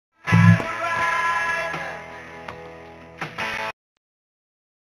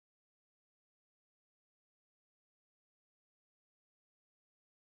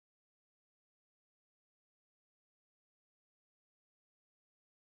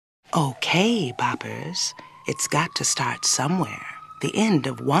Okay, boppers. It's got to start somewhere. The end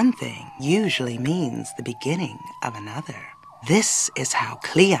of one thing usually means the beginning of another. This is how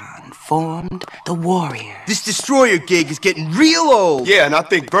Cleon formed the Warriors. This destroyer gig is getting real old. Yeah, and I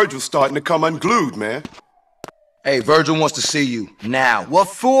think Virgil's starting to come unglued, man. Hey, Virgil wants to see you, now. What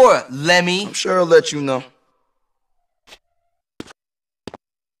for, Lemmy? I'm sure he'll let you know.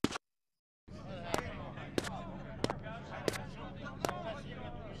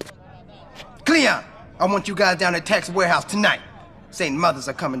 Cleon, I want you guys down at Tax Warehouse tonight. St. Mothers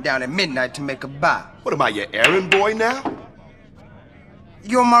are coming down at midnight to make a buy. What am I, your errand boy now?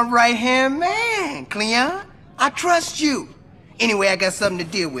 You're my right-hand man, Cleon. I trust you. Anyway, I got something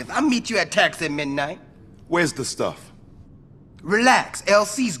to deal with. I'll meet you at Tax at midnight. Where's the stuff? Relax,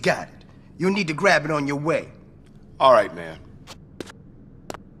 LC's got it. You'll need to grab it on your way. All right, man.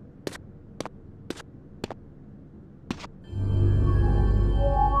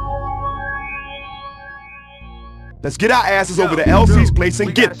 Let's get our asses over to LC's place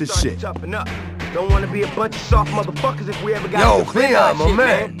and get this shit. Don't want to be a bunch of soft motherfuckers if we ever got Yo, Cleon, my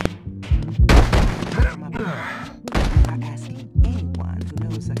man. Are asking anyone who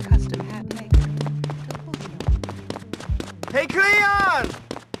knows a custom hat maker to pull Hey, Cleon!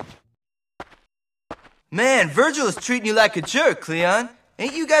 Man, Virgil is treating you like a jerk, Cleon.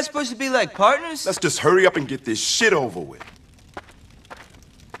 Ain't you guys supposed to be like partners? Let's just hurry up and get this shit over with.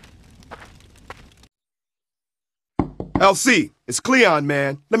 LC, it's Cleon,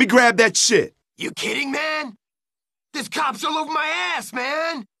 man. Let me grab that shit. You kidding, man? There's cops all over my ass,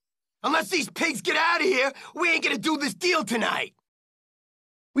 man! Unless these pigs get out of here, we ain't gonna do this deal tonight!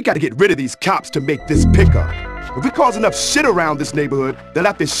 We gotta get rid of these cops to make this pickup. If we cause enough shit around this neighborhood, they'll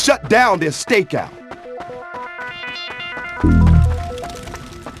have to shut down their stakeout.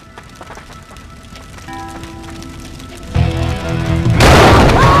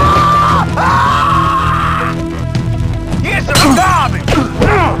 Here's some garbage!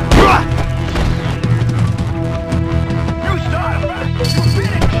 You started right! You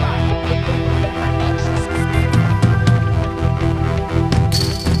finished right!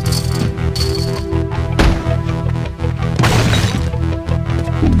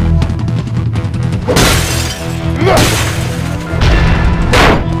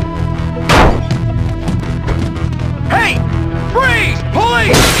 Hey! Freeze!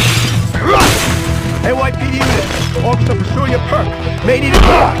 Police! NYPD unit, officer pursuing a perk. May need a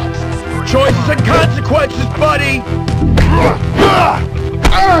choices and consequences, buddy!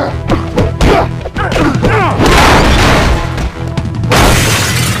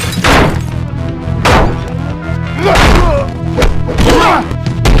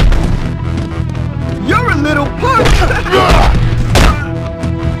 You're a little punk!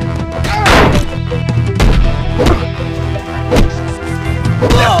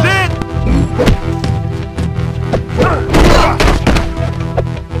 That's it!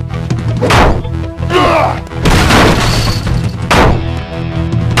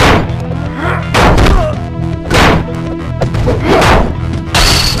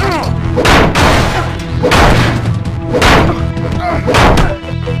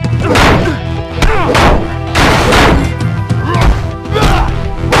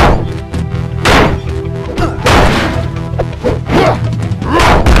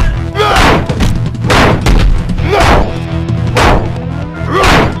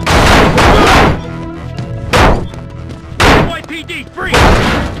 NYPD, free!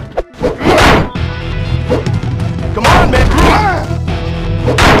 Come on, man!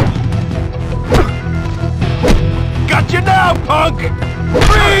 Got you now, punk!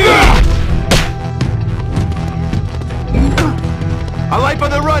 Freeze! A life on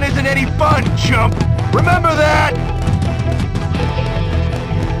the run isn't any fun, chump! Remember that!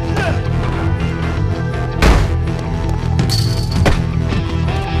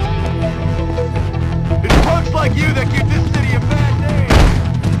 It's punks like you that give this city a bad name!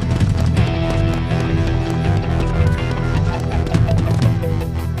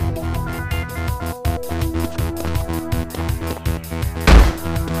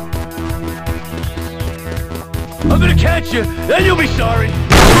 I'm gonna catch you, then you'll be sorry!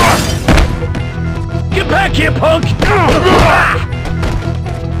 Get back here, punk!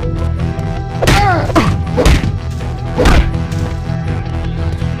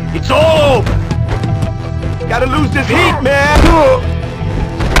 It's all over! Gotta lose this heat, man!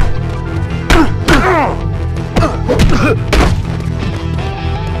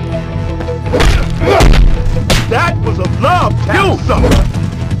 That was a love tap, sucker!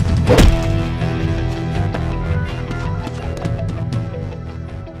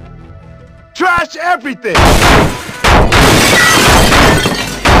 Trash everything!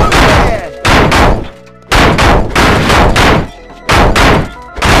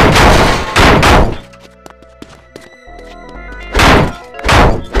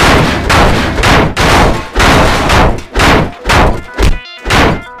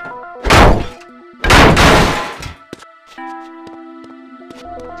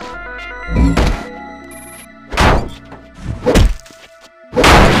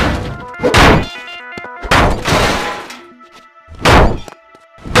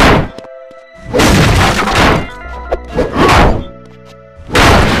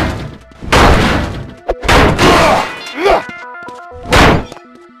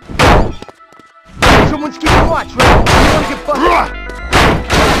 Someone's keeping watch, right? You don't get busted.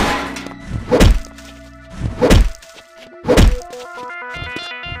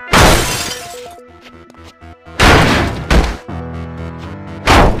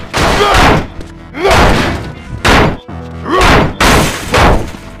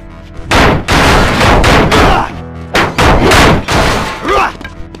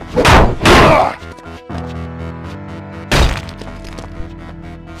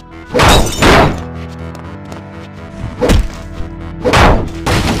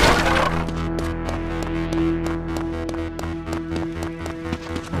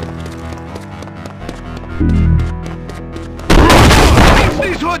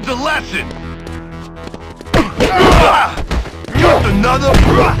 These hoods a lesson! Just another...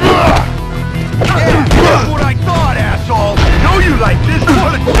 Yeah, that's what I thought, asshole! Know you like this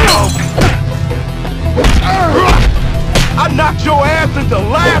for the joke! I knocked your ass into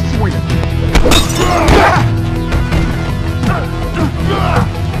last week!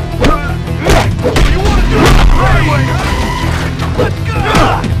 You wanna do it right way? Let's go!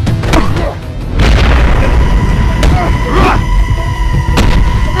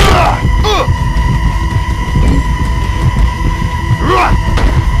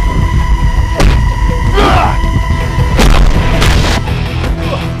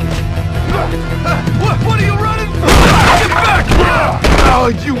 What are you running? Get back here! Oh,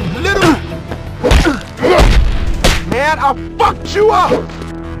 you little... Man, I fucked you up!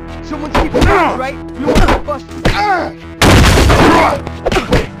 Someone's keeping watch, right? You don't get busted.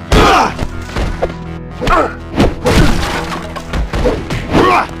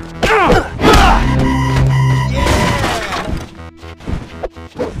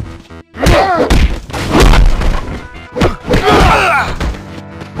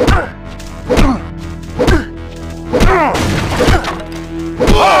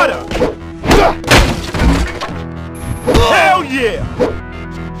 Harder! Hell yeah!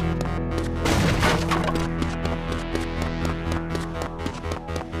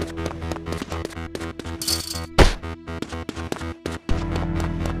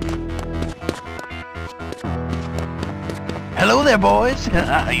 Hello there, boys.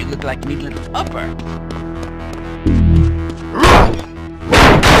 You look like me little upper.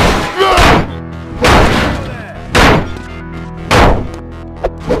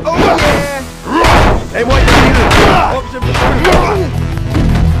 Oh yeah! Hey, what you need?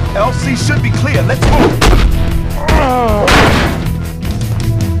 LC should be clear. Let's move.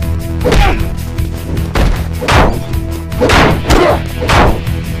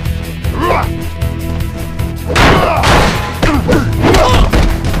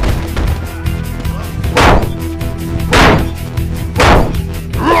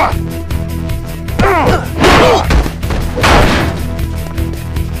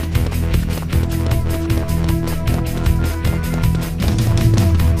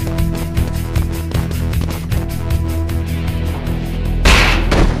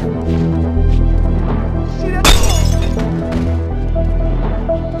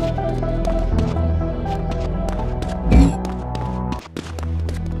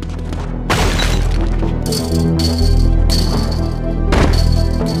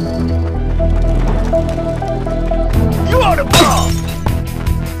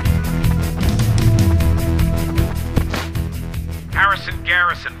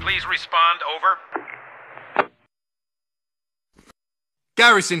 Garrison, please respond, over.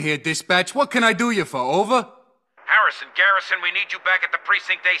 Garrison here, dispatch. What can I do you for, over? Garrison, we need you back at the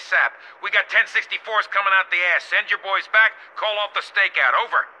precinct ASAP. We got 1064s coming out the ass. Send your boys back, call off the stakeout,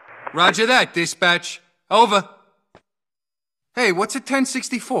 over. Roger that, dispatch. Over. Hey, what's a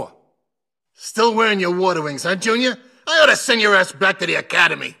 1064? Still wearing your water wings, huh, Junior? I ought to send your ass back to the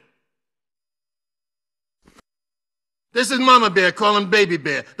academy. This is Mama Bear calling Baby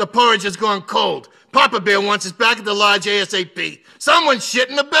Bear. The porridge has gone cold. Papa Bear wants us back at the lodge ASAP. Someone's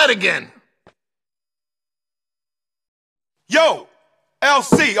shitting the bed again. Yo!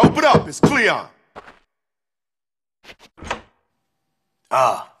 LC, open up. It's Cleon.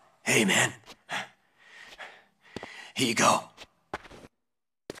 Oh, hey, man. Here you go.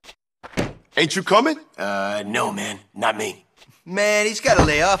 Ain't you coming? No, man. Not me. Man, he's gotta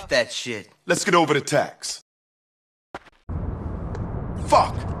lay off that shit. Let's get over the tax.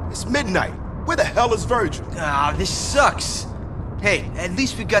 Fuck! It's midnight. Where the hell is Virgil? Ah, this sucks. Hey, at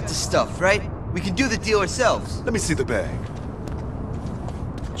least we got the stuff, right? We can do the deal ourselves. Let me see the bag.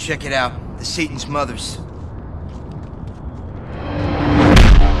 Check it out. The Satan's Mothers.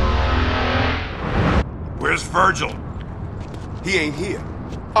 Where's Virgil? He ain't here.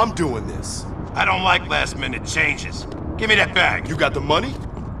 I'm doing this. I don't like last-minute changes. Give me that bag. You got the money?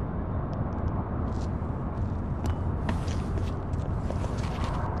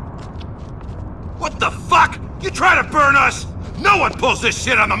 What the fuck? You trying to burn us? No one pulls this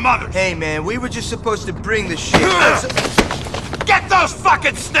shit on the Mothers. Hey, man, we were just supposed to bring the shit. Get those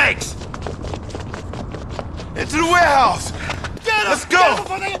fucking snakes! Into the warehouse! Get Let's go!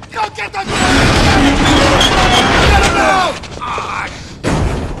 Go get them!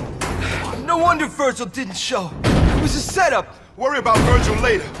 No wonder Virgil didn't show. It was a setup. Worry about Virgil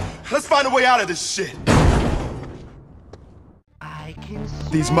later. Let's find a way out of this shit.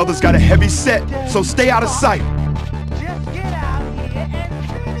 These mothers got a heavy set, so stay out of sight. Just get out here and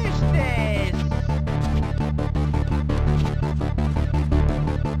finish this!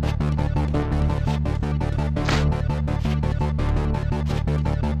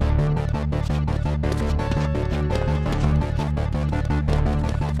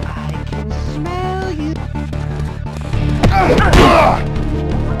 I can smell you.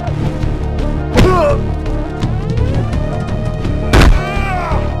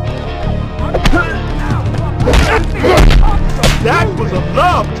 That was a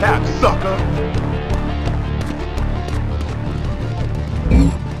love tap, sucker!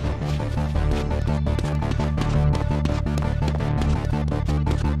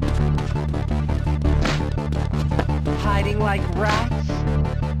 Hiding like rats?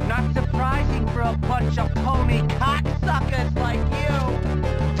 Not surprising for a bunch of pony cocksuckers like you!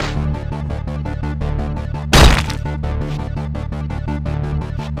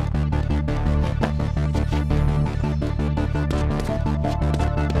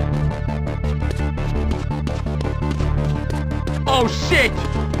 Oh shit!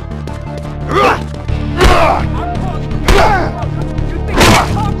 You think you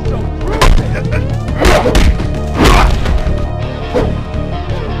talk so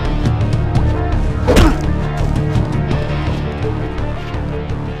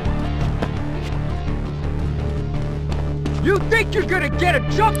You think you're gonna get a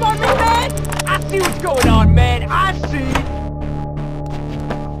jump on me, man? I see what's going on, man. I see.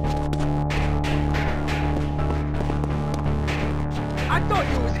 I thought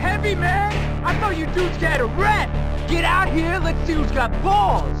you was heavy, man. I thought you dudes had a rep. Get out here, let's see who's got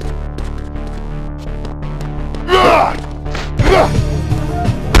balls.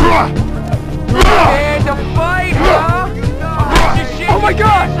 Scared to fight, huh? Oh my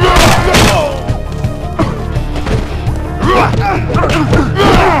God!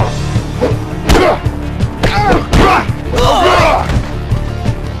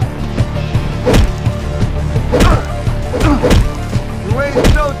 You ain't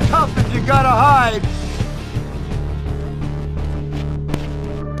so tough if you gotta hide.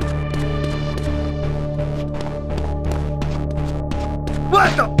 What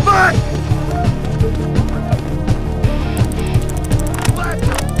the fuck? What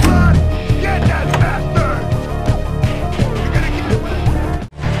the fuck? Get that bastard! You're gonna get it.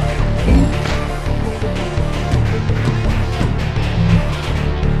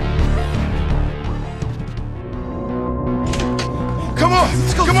 Come on!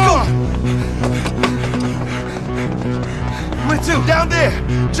 Let's go, Come let's on! Where to? Down there!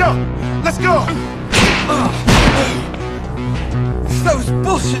 Jump! Let's go! That was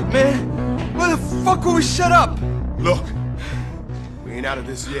bullshit, man. Where the fuck were we shut up? Look, we ain't out of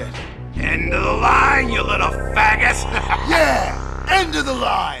this yet. End of the line, you little faggot! Yeah! End of the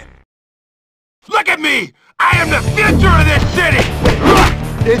line! Look at me! I am the future of this city!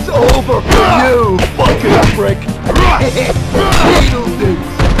 It's over for you, fucking prick! Beetlejuice!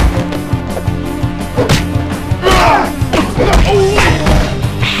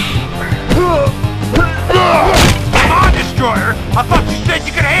 Come on, Destroyer! I thought you said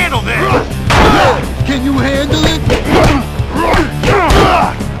you could handle this! Can you handle it?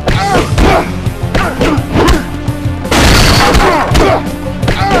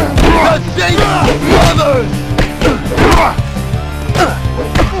 The Satan's Mothers!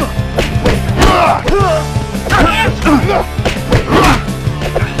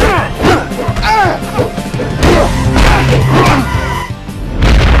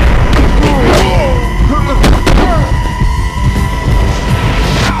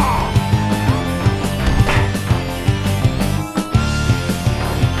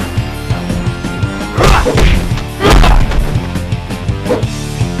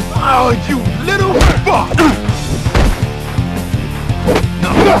 Oh, you little fuck!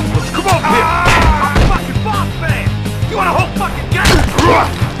 smoke him! I'm fucking boss man! You want a whole fucking gang?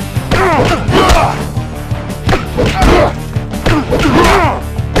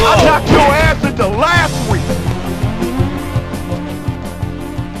 I knocked your ass into last week!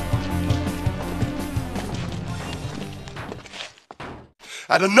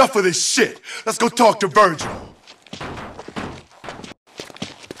 Had enough of this shit. Let's go talk to Virgil.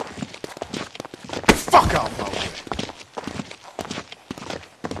 Fuck out my way.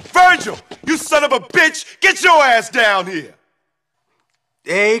 Virgil, you son of a bitch, get your ass down here.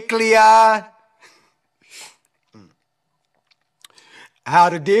 Hey, Cleon.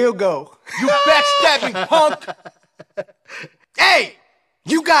 How'd the deal go? You backstabbing punk. Hey,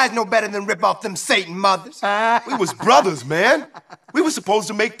 you guys know better than rip off them Satan mothers. We was brothers, man. We were supposed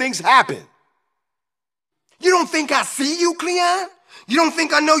to make things happen. You don't think I see you, Cleon? You don't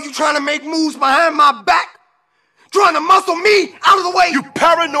think I know you trying to make moves behind my back? Trying to muscle me out of the way? You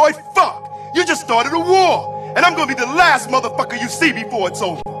paranoid fuck! You just started a war, and I'm gonna be the last motherfucker you see before it's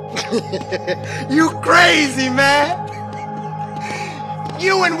over. You crazy, man.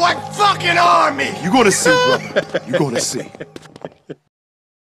 You and what fucking army? You gonna see, brother. You gonna see.